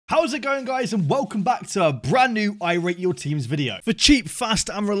How's it going, guys, and welcome back to a brand new I Rate Your Teams video. For cheap, fast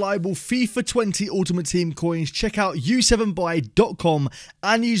and reliable FIFA 20 Ultimate Team coins, check out u7buy.com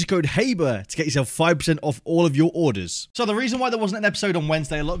and use code HABER to get yourself 5% off all of your orders. So the reason why there wasn't an episode on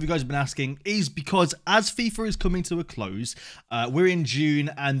Wednesday, a lot of you guys have been asking, is because as FIFA is coming to a close, we're in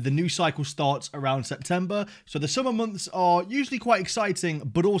June and the new cycle starts around September. So the summer months are usually quite exciting,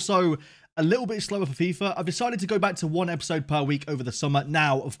 but also a little bit slower for FIFA. I've decided to go back to one episode per week over the summer.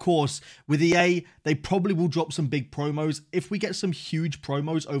 Now, of course, with EA, they probably will drop some big promos. If we get some huge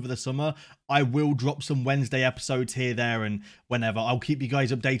promos over the summer, I will drop some Wednesday episodes here, there, and whenever. I'll keep you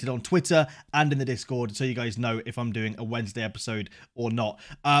guys updated on Twitter and in the Discord so you guys know if I'm doing a Wednesday episode or not.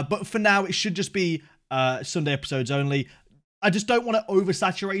 But for now, it should just be Sunday episodes only. I just don't want to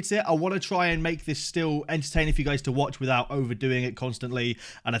oversaturate it. I want to try and make this still entertaining for you guys to watch without overdoing it constantly.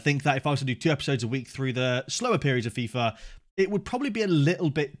 And I think that if I was to do 2 episodes a week through the slower periods of FIFA, it would probably be a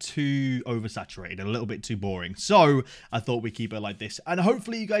little bit too oversaturated, a little bit too boring. So I thought we'd keep it like this. And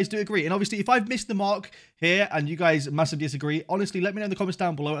hopefully you guys do agree. And obviously, if I've missed the mark here and you guys massively disagree, honestly, let me know in the comments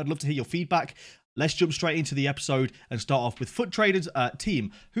down below. I'd love to hear your feedback. Let's jump straight into the episode and start off with Foot Traders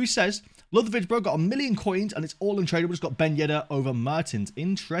team, who says, love the vids, bro. Got 1 million coins and it's all untradeable. Just got Ben Yedder over Mertens.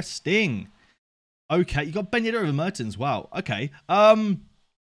 Interesting. Okay, you got Ben Yedder over Mertens. Wow. Okay.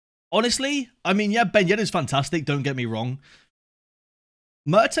 Honestly, I mean, yeah, Ben Yedder's fantastic. Don't get me wrong.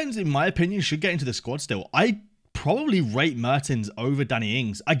 Mertens, in my opinion, should get into the squad still. I probably rate Mertens over Danny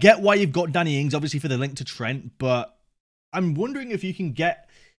Ings. I get why you've got Danny Ings, obviously, for the link to Trent, but I'm wondering if you can get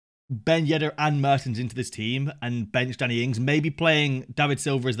Ben Yedder and Mertens into this team and bench Danny Ings, maybe playing David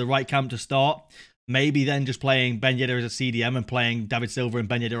Silva as the right camp to start, maybe then just playing Ben Yedder as a CDM and playing David Silva and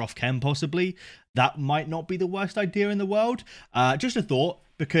Ben Yedder off chem possibly. That might not be the worst idea in the world. Just a thought,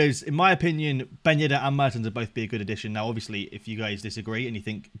 because in my opinion, Ben Yedder and Mertens would both be a good addition. Now, obviously, if you guys disagree and you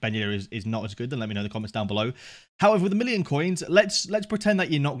think Ben Yedder is not as good, then let me know in the comments down below. However, with 1 million coins, let's pretend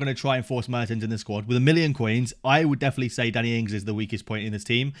that you're not going to try and force Mertens in the squad. With 1 million coins, I would definitely say Danny Ings is the weakest point in this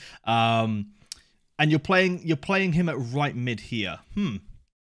team. And you're playing him at right mid here.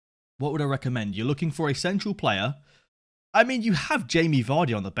 What would I recommend? You're looking for a central player. I mean, you have Jamie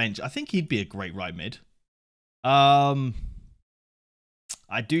Vardy on the bench. I think he'd be a great right mid.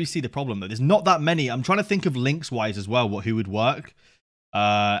 I do see the problem, though. There's not that many. I'm trying to think of links-wise as well, who would work.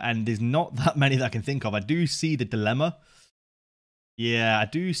 And there's not that many that I can think of. I do see the dilemma. Yeah, I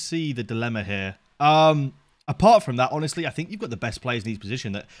do see the dilemma here. Apart from that, honestly, I think you've got the best players in each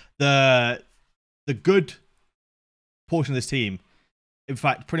position. That the good portion of this team, in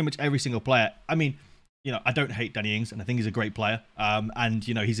fact, pretty much every single player. I mean, you know, I don't hate Danny Ings, and I think he's a great player. And,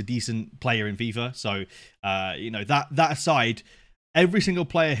 you know, he's a decent player in FIFA. So, you know, that aside, every single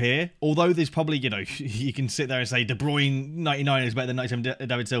player here, although there's probably, you know, you can sit there and say De Bruyne 99 is better than 97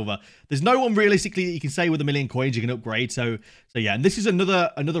 David Silva. There's no one realistically that you can say with 1 million coins you can upgrade. So yeah, and this is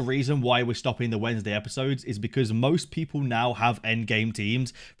another reason why we're stopping the Wednesday episodes, is because most people now have end game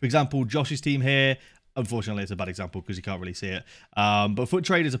teams. For example, Josh's team here. Unfortunately, it's a bad example because you can't really see it. But Foot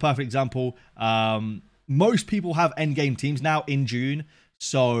Trade is a perfect example. Most people have end game teams now in June,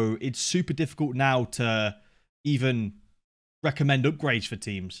 so it's super difficult now to even recommend upgrades for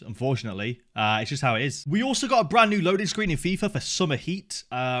teams, unfortunately. It's just how it is. We also got a brand new loading screen in FIFA for Summer Heat.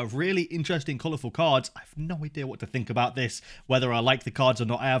 Really interesting, colourful cards. I have no idea what to think about this, whether I like the cards or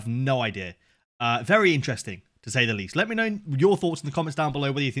not. I have no idea. Very interesting, to say the least. Let me know your thoughts in the comments down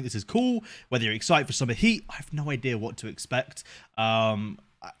below, whether you think this is cool, whether you're excited for Summer Heat. I have no idea what to expect.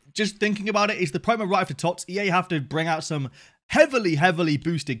 Just thinking about it, is the promo right after TOTS. EA have to bring out some heavily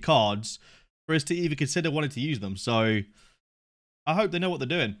boosted cards for us to even consider wanting to use them. So I hope they know what they're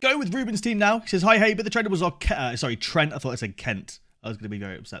doing. Going with Ruben's team now. He says, hi, hey, but the trader was sorry, Trent. I thought I said Kent. I was going to be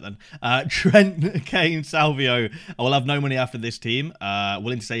very upset then. Trent, Kane, Salvio. I will have no money after this team.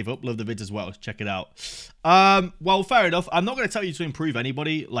 Willing to save up. Love the vids as well. Check it out. Well, fair enough. I'm not going to tell you to improve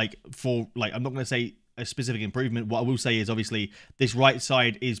anybody. I'm not going to say a specific improvement. What I will say is, obviously, this right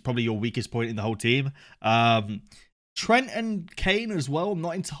side is probably your weakest point in the whole team. Trent and Kane as well. I'm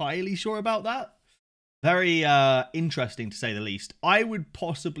not entirely sure about that. Very interesting, to say the least. I would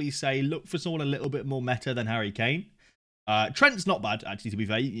possibly say look for someone a little bit more meta than Harry Kane. Trent's not bad, actually, to be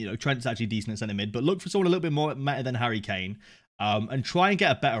fair. You know, Trent's actually decent at centre mid, but look for someone a little bit more meta than Harry Kane. And try and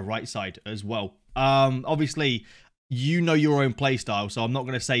get a better right side as well. Obviously, you know your own play style, so I'm not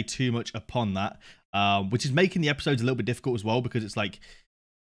going to say too much upon that. Which is making the episodes a little bit difficult as well, because it's like,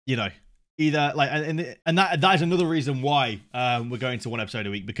 you know, either like, and that is another reason why we're going to 1 episode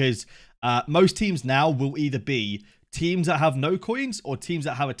a week, because most teams now will either be teams that have no coins, or teams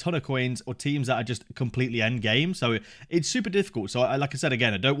that have a ton of coins, or teams that are just completely end game. So it's super difficult. So like I said,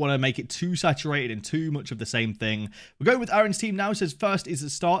 again, I don't want to make it too saturated and too much of the same thing. We're going with Aaron's team now. It says first is the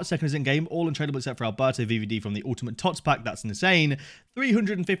start, second is in game, all untradeable except for Alberto VVD from the Ultimate TOTS pack. That's insane.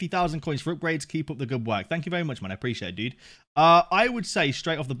 350,000 coins for upgrades. Keep up the good work. Thank you very much, man. I appreciate it, dude. I would say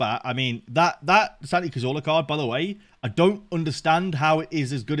straight off the bat, I mean, that Santi Cazorla card, by the way, I don't understand how it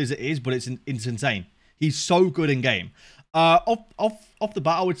is as good as it is, but it's insane. He's so good in game. Off the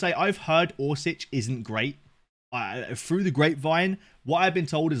bat, I would say I've heard Orsic isn't great. Through the grapevine, what I've been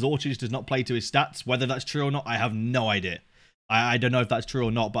told is Orsic does not play to his stats. Whether that's true or not, I have no idea. I don't know if that's true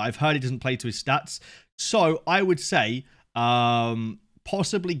or not, but I've heard he doesn't play to his stats. So I would say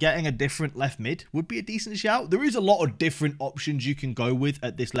possibly getting a different left mid would be a decent shout. There is a lot of different options you can go with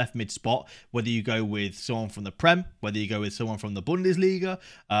at this left mid spot, whether you go with someone from the Prem, whether you go with someone from the Bundesliga.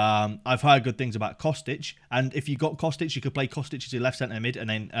 I've heard good things about Kostic, and if you got Kostic, you could play Kostic as your left centre mid and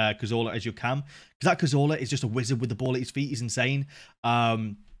then Cazorla as your cam, because that Cazorla is just a wizard with the ball at his feet. He's insane.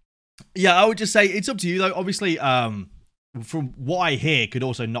 Yeah, I would just say it's up to you though. Obviously, from what I hear, could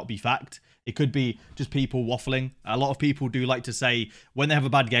also not be fact. It could be just people waffling. A lot of people do like to say, when they have a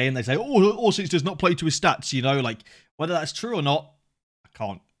bad game, they say, oh, Orsic does not play to his stats, you know, like, whether that's true or not, I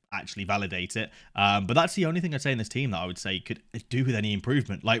can't actually validate it. But that's the only thing I'd say in this team that I would say could do with any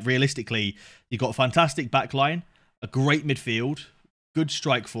improvement. Like, realistically, you've got a fantastic backline, a great midfield, good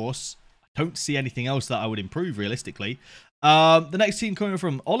strike force. I don't see anything else that I would improve, realistically. The next team coming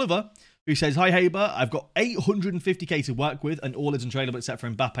from Oliver, who says, hi, Haber, I've got 850k to work with, and all is untradeable except for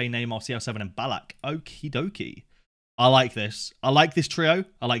Mbappe, Neymar, CR7, and Ballack. Okie dokie. I like this. I like this trio.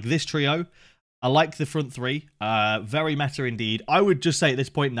 I like this trio. I like the front three. Very meta indeed. I would just say at this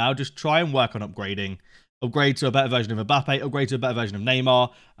point now, just try and work on upgrading. Upgrade to a better version of Mbappe, upgrade to a better version of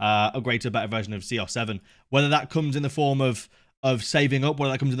Neymar, upgrade to a better version of CR7. Whether that comes in the form of saving up,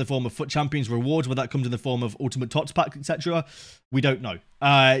 whether that comes in the form of Foot Champions rewards, whether that comes in the form of Ultimate TOTS pack, etc. We don't know.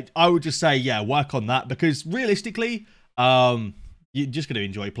 I would just say, yeah, work on that, because realistically, you're just going to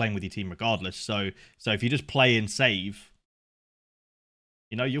enjoy playing with your team regardless. So if you just play and save,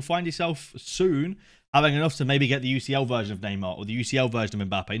 you know, you'll find yourself soon having enough to maybe get the UCL version of Neymar or the UCL version of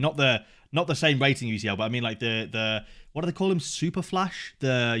Mbappe. Not the same rating UCL, but I mean like the what do they call him? Super Flash,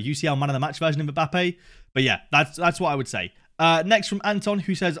 the UCL man of the match version of Mbappe. But yeah, that's what I would say. Next from Anton,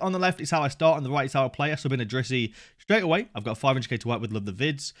 who says, on the left is how I start, on the right is how I play. I sub in Idrissi straight away. I've got 500k to work with. Love the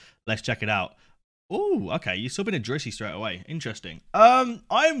vids. Let's check it out. Oh, okay. You sub in Idrissi straight away. Interesting.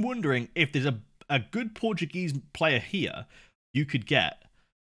 I'm wondering if there's a good Portuguese player here you could get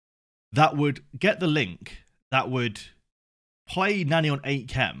that would get the link, that would play Nani on 8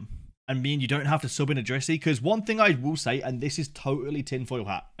 chem, and mean you don't have to sub in Idrissi. Because one thing I will say, and this is totally tinfoil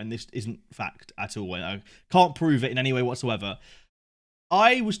hat, and this isn't fact at all, I can't prove it in any way whatsoever.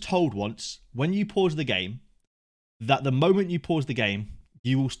 I was told once, when you pause the game, that the moment you pause the game,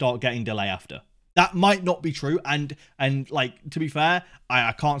 you will start getting delay after. That might not be true, and like, to be fair,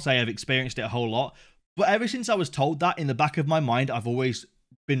 I can't say I've experienced it a whole lot, but ever since I was told that, in the back of my mind, I've always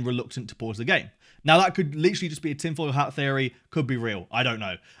been reluctant to pause the game. Now, that could literally just be a tinfoil hat theory, could be real, I don't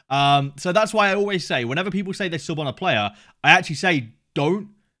know. So that's why I always say, whenever people say they sub on a player, I actually say don't,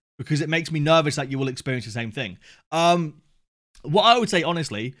 because it makes me nervous that you will experience the same thing. What I would say,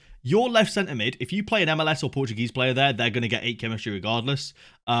 honestly, your left centre mid, if you play an MLS or Portuguese player there, they're going to get 8 chemistry regardless.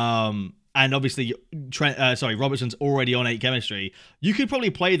 And obviously, Robertson's already on 8 chemistry. You could probably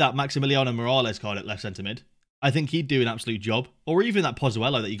play that Maximiliano Morales card at left centre mid. I think he'd do an absolute job. Or even that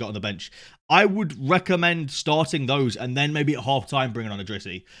Pozzuelo that you got on the bench. I would recommend starting those and then maybe at half-time bringing on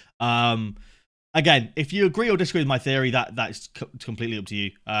Idrissi. Again, if you agree or disagree with my theory, that's completely up to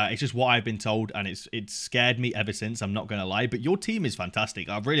you. It's just what I've been told, and it's scared me ever since, I'm not going to lie. But your team is fantastic.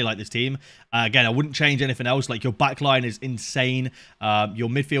 I really like this team. Again, I wouldn't change anything else. Like, your backline is insane. Your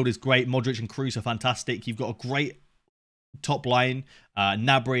midfield is great. Modric and Kroos are fantastic. You've got a great top line.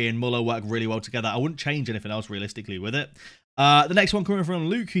 Gnabry and Muller work really well together. I wouldn't change anything else realistically with it. The next one coming from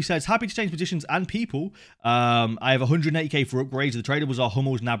Luke, who says, happy to change positions and people. I have 180k for upgrades. The tradables are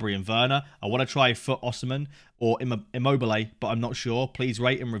Hummels, Gnabry, and Werner. I want to try Foot Osman or Immobile, but I'm not sure. Please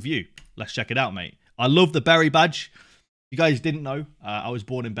rate and review. Let's check it out, mate. I love the Bury badge. You guys didn't know, I was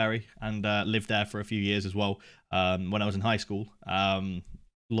born in Bury and lived there for a few years as well when I was in high school.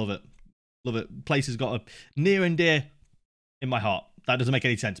 Love it. Love it. Place has got a near and dear in my heart. That doesn't make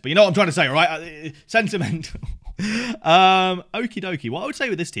any sense, but you know what I'm trying to say, right? Sentimental. Okie dokie. What I would say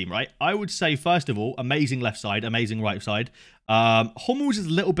with this team, right? I would say, first of all, amazing left side, amazing right side. Hummels is a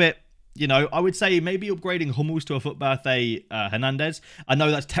little bit, you know, I would say maybe upgrading Hummels to a Foot Birthday Hernandez. I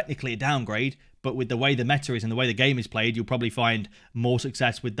know that's technically a downgrade, but with the way the meta is and the way the game is played, you'll probably find more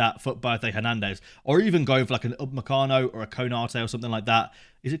success with that FUT Birthday Hernandez, or even going for like an Upamecano or a Konate or something like that.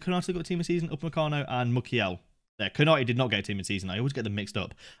 Is it Konate that got a team of season? Upamecano and Mukiel. Yeah, Konate did not get a team of season. I always get them mixed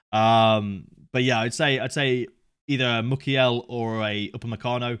up. But yeah, I'd say either Mukiel or a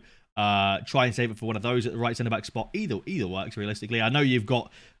Upamecano. Try and save it for one of those at the right centre-back spot. Either works, realistically. I know you've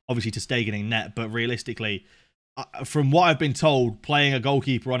got, obviously, ter Stegen in net, but realistically, from what I've been told, playing a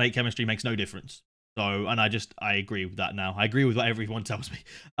goalkeeper on 8 chemistry makes no difference. So, and I agree with that now. I agree with what everyone tells me.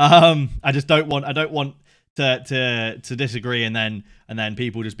 I don't want to disagree and then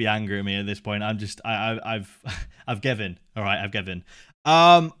people just be angry at me at this point. I've given. All right, I've given.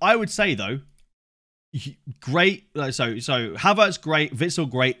 I would say though, great. So Havertz great, Witsel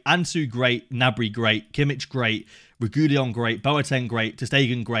great, Ansu great, Gnabry great, Kimmich great, Reguilon great, Boateng great, ter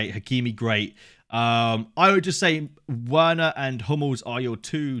Stegen great, Hakimi great. I would just say Werner and Hummels are your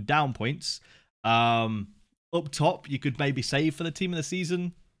 2 down points. Up top, you could maybe save for the team of the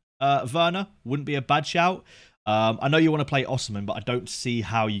season. Werner wouldn't be a bad shout. I know you want to play Osimhen, but I don't see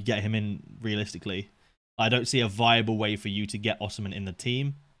how you get him in realistically. I don't see a viable way for you to get Osimhen in the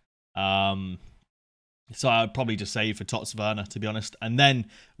team. So I'd probably just save for TOTS Werner, to be honest. And then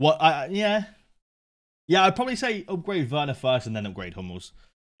yeah, I'd probably say upgrade Werner first and then upgrade Hummels.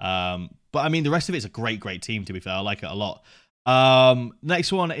 But I mean, the rest of it's a great team, to be fair. I like it a lot.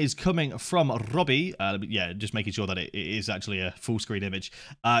 Next one is coming from Robbie. Yeah, just making sure that it is actually a full screen image.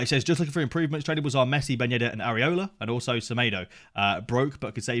 It says, just looking for improvements. Tradables are Messi, Ben Yedder, and Areola, and also Semedo. Broke,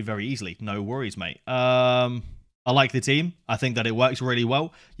 but could save very easily. No worries, mate. I like the team. I think that it works really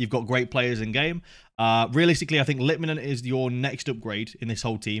well. You've got great players in game. Realistically, I think Littmanen is your next upgrade in this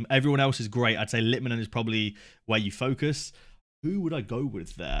whole team. Everyone else is great. I'd say Littmanen is probably where you focus. Who would I go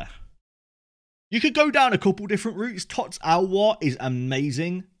with there? You could go down a couple different routes. TOTS Alwar is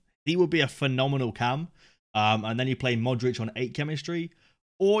amazing. He would be a phenomenal cam. And then you play Modric on 8 chemistry.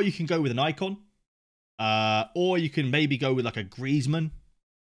 Or you can go with an icon. Or you can maybe go with like a Griezmann.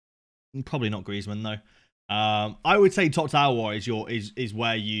 Probably not Griezmann though. I would say TOTS Alwar is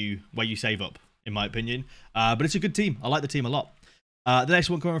where you save up, in my opinion. But it's a good team. I like the team a lot. The next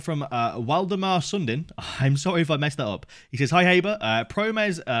one coming from Waldemar Sundin. I'm sorry if I messed that up. He says, hi Haber,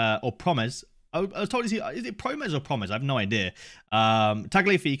 Promes or Promes. I was told, is it Promes or Promes? I have no idea.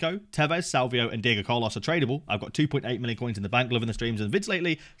 Tagliafico, Tevez, Salvio, and Diego Carlos are tradable. I've got 2.8 million coins in the bank, loving the streams and vids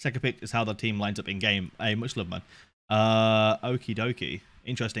lately. Second pick is how the team lines up in game. Hey, much love, man. Okie dokie.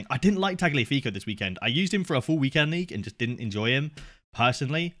 Interesting. I didn't like Tagliafico this weekend. I used him for a full weekend league and just didn't enjoy him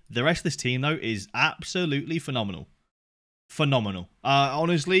personally. The rest of this team, though, is absolutely phenomenal. Phenomenal.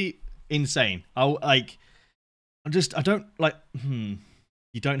 Honestly, insane. I don't like.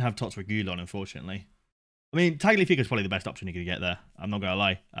 You don't have TOTS Reguilon, unfortunately. I mean, Tagliafico is probably the best option you could get there. I'm not gonna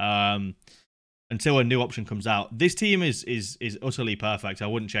lie. Until a new option comes out, this team is utterly perfect. I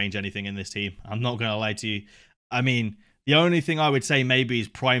wouldn't change anything in this team. I'm not gonna lie to you. I mean, the only thing I would say maybe is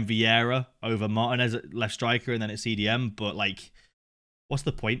Prime Vieira over Martinez at left striker and then at CDM. But like, what's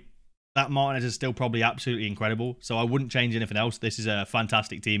the point? That Martinez is still probably absolutely incredible. So I wouldn't change anything else. This is a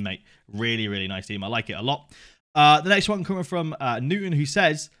fantastic team, mate. Really, really nice team. I like it a lot. The next one coming from Newton, who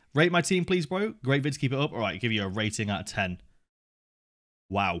says, rate my team, please, bro. Great vids, keep it up. All right, give you a rating out of 10.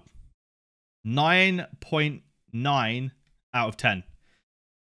 Wow. 9.9 out of 10.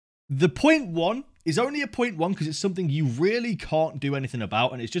 The 0.1 is only a 0.1 because it's something you really can't do anything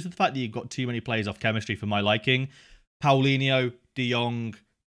about. And it's just the fact that you've got too many players off chemistry for my liking. Paulinho, De Jong,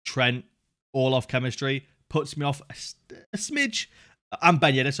 Trent, all off chemistry. Puts me off a smidge. And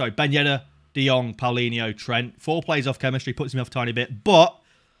Ben Yedder, sorry. Ben Yedder, De Jong, Paulinho, Trent. 4 players off chemistry. Puts me off a tiny bit. But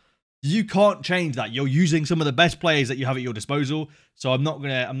you can't change that. You're using some of the best players that you have at your disposal. So I'm not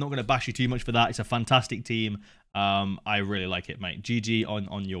gonna bash you too much for that. It's a fantastic team. I really like it, mate. GG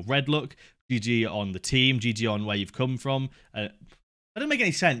on your red look. GG on the team. GG on where you've come from. That doesn't make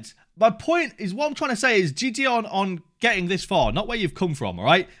any sense. My point is, what I'm trying to say is GG on getting this far, not where you've come from, all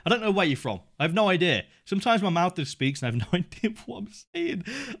right? I don't know where you're from. I have no idea. Sometimes my mouth just speaks and I have no idea what I'm saying.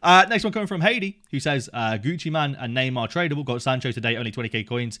 Next one coming from Haiti, who says, Gucci Man and Neymar tradable. Got Sancho today, only 20k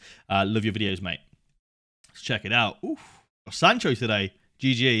coins. Love your videos, mate. Let's check it out. Oof. Got Sancho today.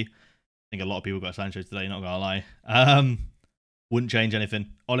 GG. I think a lot of people got Sancho today, not gonna lie. Wouldn't change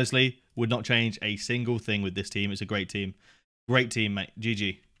anything. Honestly, would not change a single thing with this team. It's a great team. Great team, mate.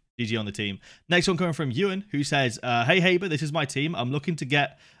 GG. GG on the team. Next one coming from Ewan, who says, hey, Haber, this is my team. I'm looking to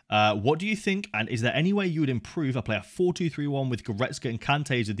get, what do you think? And is there any way you would improve? I play a 4-2-3-1 with Goretzka and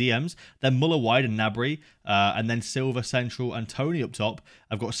Kante as the DMs, then Muller wide and Gnabry, and then Silva central and Tony up top.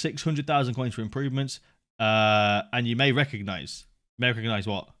 I've got 600,000 coins for improvements, and you may recognize. May recognize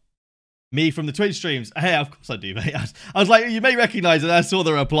what? Me from the Twitch streams. Hey, of course I do, mate. I was like, you may recognize it. I saw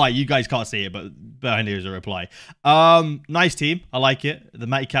the reply. You guys can't see it, but behind here is a reply. Nice team. I like it. The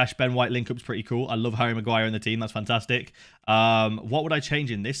Matty Cash, Ben White link-up's pretty cool. I love Harry Maguire in the team. That's fantastic. What would I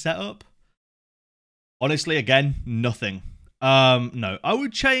change in this setup? Honestly, again, nothing. No, I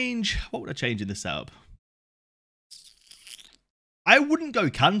would change... What would I change in this setup? I wouldn't go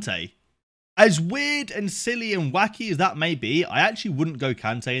Kante. As weird and silly and wacky as that may be, I actually wouldn't go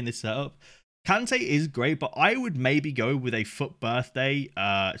Kante in this setup. Kante is great, but I would maybe go with a FUT birthday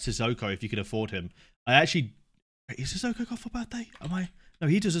Sissoko if you could afford him. I actually... Is Sissoko got FUT birthday? Am I... No,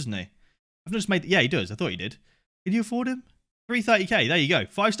 he does, doesn't he? I've just made... Yeah, he does. I thought he did. Can you afford him? 330k. There you go.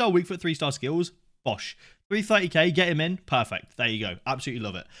 5-star weak foot, 3-star skills. Bosh. 330k, get him in. Perfect. There you go. Absolutely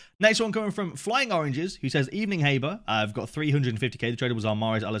love it. Next one coming from Flying Oranges, who says, Evening Haber. I've got 350k. The tradables are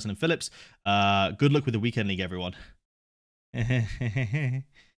Mahrez, Alisson, and Phillips. Good luck with the weekend league, everyone.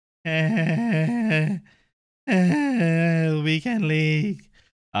 Weekend league.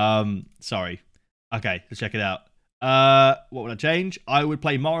 Sorry. Okay, let's check it out. What would I change? I would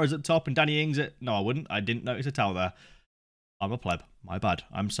play Mahrez at top and Danny Ings at... No, I wouldn't. I didn't notice a towel there. I'm a pleb. My bad.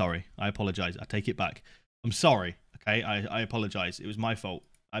 I'm sorry. I apologize. I take it back. I'm sorry. Okay, I apologize. It was my fault.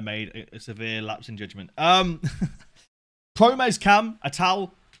 I made a severe lapse in judgment. Promez, Cam, Atal,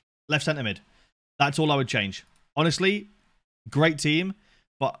 left centre mid. That's all I would change. Honestly, great team,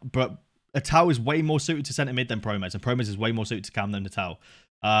 but Atal is way more suited to centre mid than Promez, and Promez is way more suited to Cam than Atal.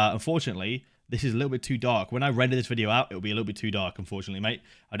 Unfortunately, this is a little bit too dark. When I render this video out, it'll be a little bit too dark, unfortunately, mate.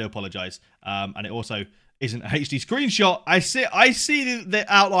 I do apologize. And it also isn't a HD screenshot. I see the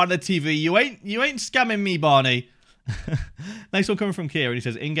outline of the TV. You ain't scamming me, Barney. Next one coming from Kieran. He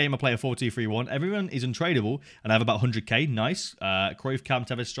says, in-game I play a 4-2-3-1. Everyone is untradeable, and I have about 100k. Nice. Cruyff, Cam,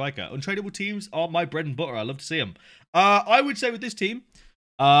 Tevez, striker. Untradeable teams are my bread and butter. I love to see them. I would say with this team,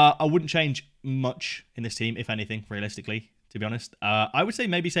 I wouldn't change much in this team, if anything, realistically, to be honest. I would say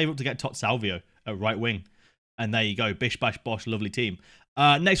maybe save up to get Tot Salvio at right wing. And there you go. Bish, bash, bosh. Lovely team.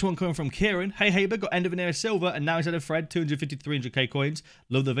 Next one coming from Kieran. Hey, Haber got end of an era silver, and now he's had a Fred. 250 to 300k coins.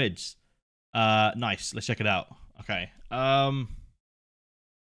 Love the vids. Nice. Let's check it out. Okay.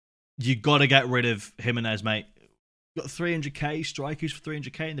 You got to get rid of Jimenez, mate. Got 300k strikers for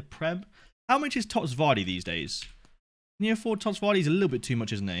 300k in the Prem. How much is TOTS Vardy these days? Can you afford TOTS Vardy? He's a little bit too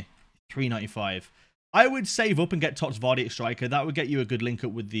much, isn't he? 395. I would save up and get TOTS Vardy at striker. That would get you a good link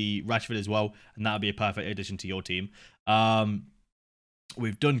up with the Rashford as well, and that would be a perfect addition to your team.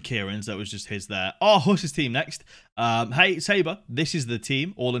 We've done Kieran's. That was just his there. Oh, Huss's team next. Hey, Saber, this is the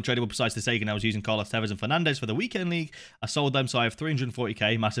team. All untradeable besides the Sagan. I was using Carlos Tevez and Fernandez for the weekend league. I sold them, so I have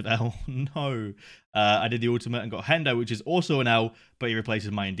 340k. Massive L. No. I did the ultimate and got Hendo, which is also an L, but he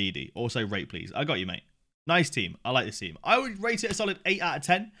replaces my Ndidi. Also, rate, please. I got you, mate. Nice team. I like this team. I would rate it a solid 8 out of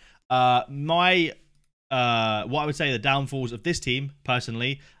 10. What I would say the downfalls of this team,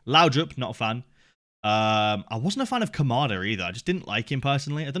 personally, Laudrup, not a fan. I wasn't a fan of Kamada either. I just didn't like him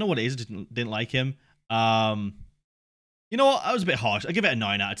personally. I don't know what it is. I just didn't like him. You know what? I was a bit harsh. I give it a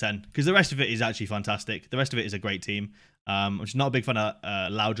 9 out of 10 because the rest of it is actually fantastic. The rest of it is a great team. I'm just not a big fan of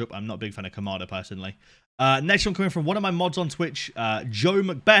Laudrup. I'm not a big fan of Kamada personally. Next one coming from one of my mods on Twitch, Joe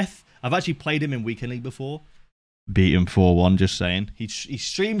Macbeth. I've actually played him in Weekend League before. Beat him 4-1, just saying. He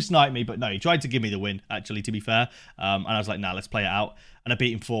stream sniped me, but no, he tried to give me the win, actually, to be fair. And I was like, nah, let's play it out. And I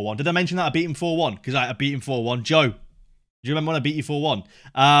beat him 4-1. Did I mention that I beat him 4-1? Because I beat him 4-1. Joe, do you remember when I beat you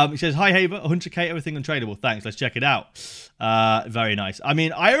 4-1? He says, hi, Haver, 100k, everything untradeable. Thanks, let's check it out. Very nice. I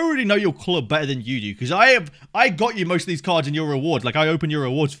mean, I already know your club better than you do, because I got you most of these cards in your rewards. Like, I opened your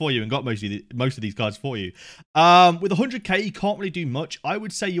rewards for you and got most of these cards for you. With 100k, you can't really do much. I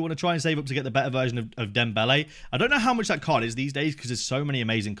would say you want to try and save up to get the better version of Dembele. I don't know how much that card is these days, because there's so many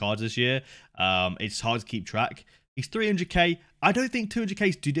amazing cards this year. It's hard to keep track. He's 300k. I don't think 200k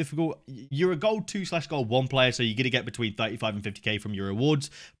is too difficult. You're a gold 2/gold 1 player, so you're going to get between 35 and 50k from your rewards,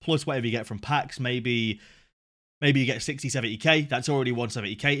 plus whatever you get from packs. Maybe you get 60, 70k. That's already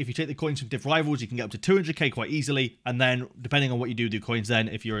 170k. If you take the coins from diff rivals, you can get up to 200k quite easily. And then, depending on what you do with your coins, then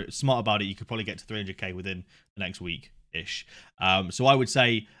if you're smart about it, you could probably get to 300k within the next week-ish. So I would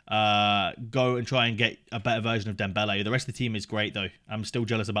say go and try and get a better version of Dembele. The rest of the team is great, though. I'm still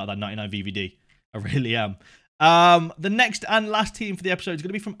jealous about that 99 VVD. I really am. The next and last team for the episode is going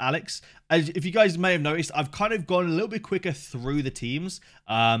to be from Alex. If you guys may have noticed, I've kind of gone a little bit quicker through the teams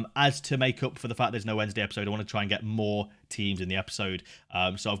as to make up for the fact there's no Wednesday episode. I want to try and get more teams in the episode.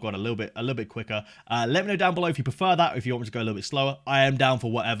 So I've gone a little bit quicker. Let me know down below if you prefer that or if you want me to go a little bit slower. I am down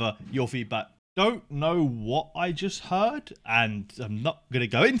for whatever. Your feedback don't know what I just heard, and I'm not going to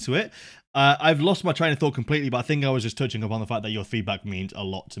go into it. I've lost my train of thought completely, but I think I was just touching upon the fact that your feedback means a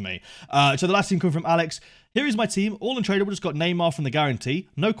lot to me. So the last team come from Alex. Here is my team, all untradeable, just got Neymar from the guarantee.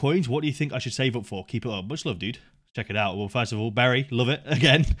 No coins, what do you think I should save up for? Keep it up. Much love, dude. Check it out. Well, first of all, Barry, love it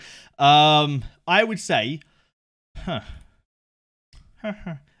again. I would say,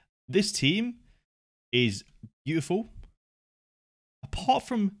 this team is beautiful. Apart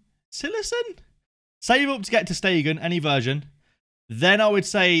from Sillerson, save up to get to Stegen, any version. Then I would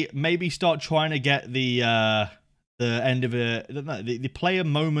say maybe start trying to get the end of the player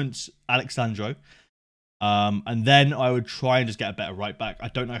moments Alexandro. And then I would try and just get a better right back. I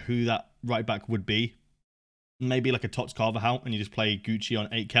don't know who that right back would be. Maybe like a TOTS Carvajal, and you just play Gucci on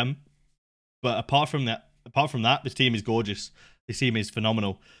 8 chem. But apart from that, this team is gorgeous. This team is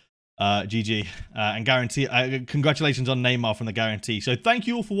phenomenal. GG. And guarantee. Congratulations on Neymar from the guarantee. So thank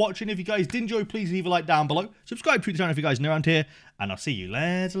you all for watching. If you guys did enjoy, please leave a like down below. Subscribe to the channel if you guys are new around here. And I'll see you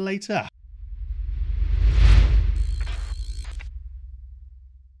later.